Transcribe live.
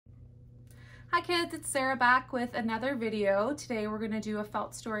Hi kids, it's Sarah back with another video. Today we're going to do a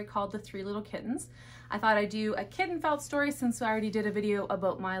felt story called The Three Little Kittens. I thought I'd do a kitten felt story since I already did a video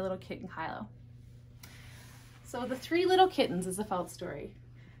about my little kitten Kylo. So The Three Little Kittens is a felt story.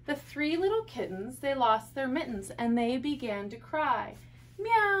 The three little kittens, they lost their mittens and they began to cry.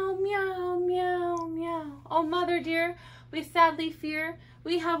 Meow, meow, meow, meow. Oh mother dear, we sadly fear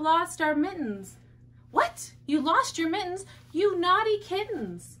we have lost our mittens. What? You lost your mittens? You naughty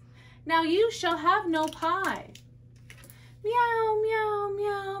kittens. Now you shall have no pie. Meow, meow,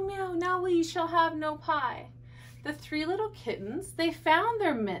 meow, meow. Now we shall have no pie. The three little kittens, they found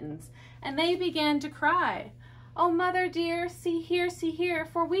their mittens, and they began to cry. Oh, mother dear, see here,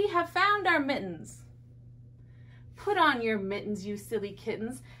 for we have found our mittens. Put on your mittens, you silly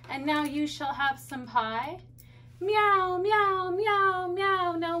kittens, and now you shall have some pie. Meow, meow, meow,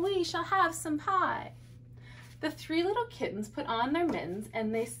 meow. Now we shall have some pie. The three little kittens put on their mittens,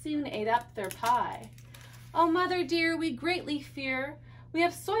 and they soon ate up their pie. Oh, mother dear, we greatly fear we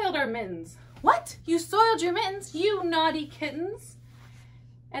have soiled our mittens. What? You soiled your mittens, you naughty kittens?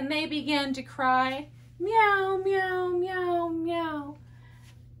 And they began to cry. Meow, meow, meow, meow.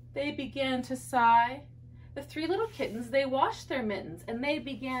 They began to sigh. The three little kittens, they washed their mittens, and they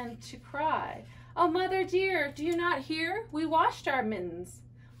began to cry. Oh, mother dear, do you not hear? We washed our mittens.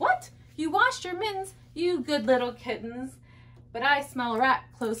 What? You washed your mittens? You good little kittens, but I smell a rat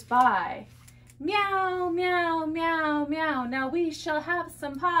close by. Meow, meow, meow, meow. Now we shall have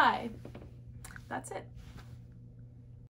some pie. That's it.